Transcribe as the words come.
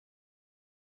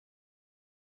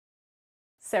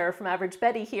Sara from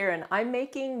AverageBetty here, and I'm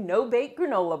making No Bake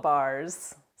Granola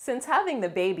Bars. Since having the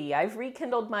baby, I've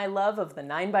rekindled my love of the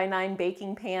 9x9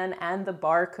 baking pan and the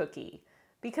bar cookie.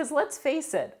 Because let's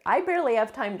face it, I barely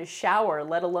have time to shower,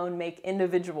 let alone make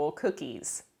individual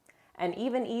cookies. And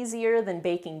even easier than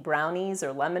baking brownies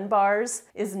or lemon bars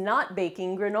is not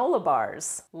baking granola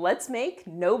bars. Let's make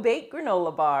No Bake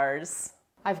Granola Bars.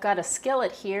 I've got a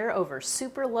skillet here over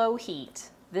super low heat.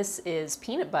 This is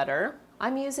peanut butter.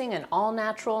 I'm using an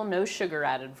all-natural, no sugar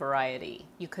added variety.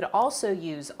 You could also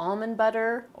use almond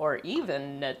butter or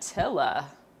even Nutella.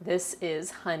 This is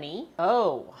honey.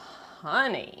 Oh,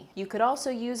 honey. You could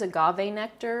also use agave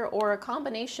nectar or a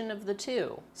combination of the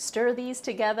two. Stir these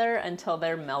together until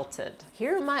they're melted.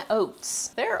 Here are my oats.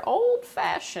 They're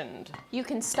old-fashioned. You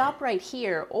can stop right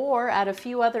here or add a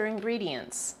few other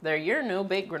ingredients. They're your No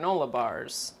Bake Granola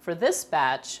Bars. For this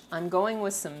batch, I'm going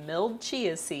with some milled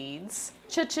chia seeds,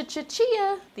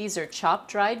 chia. These are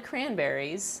chopped dried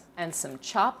cranberries and some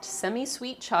chopped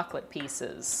semi-sweet chocolate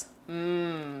pieces.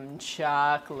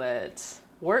 Chocolate.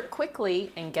 Work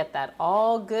quickly and get that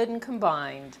all good and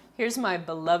combined. Here's my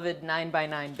beloved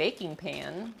 9x9 baking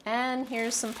pan, and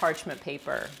here's some parchment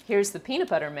paper. Here's the peanut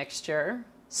butter mixture.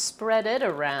 Spread it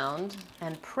around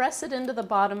and press it into the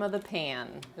bottom of the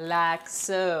pan, like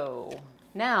so.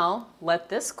 Now, let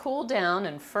this cool down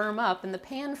and firm up in the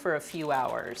pan for a few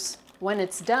hours. When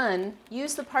it's done,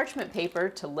 use the parchment paper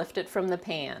to lift it from the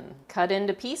pan. Cut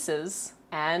into pieces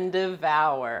and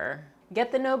devour.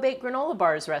 Get the No Bake Granola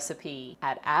Bars recipe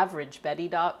at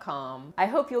AverageBetty.com. I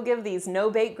hope you'll give these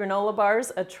No Bake Granola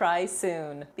Bars a try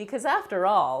soon, because after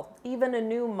all, even a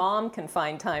new mom can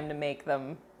find time to make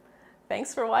them.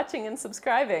 Thanks for watching and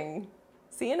subscribing.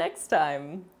 See you next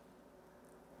time.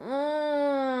 No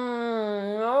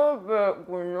Bake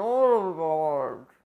Granola Bars.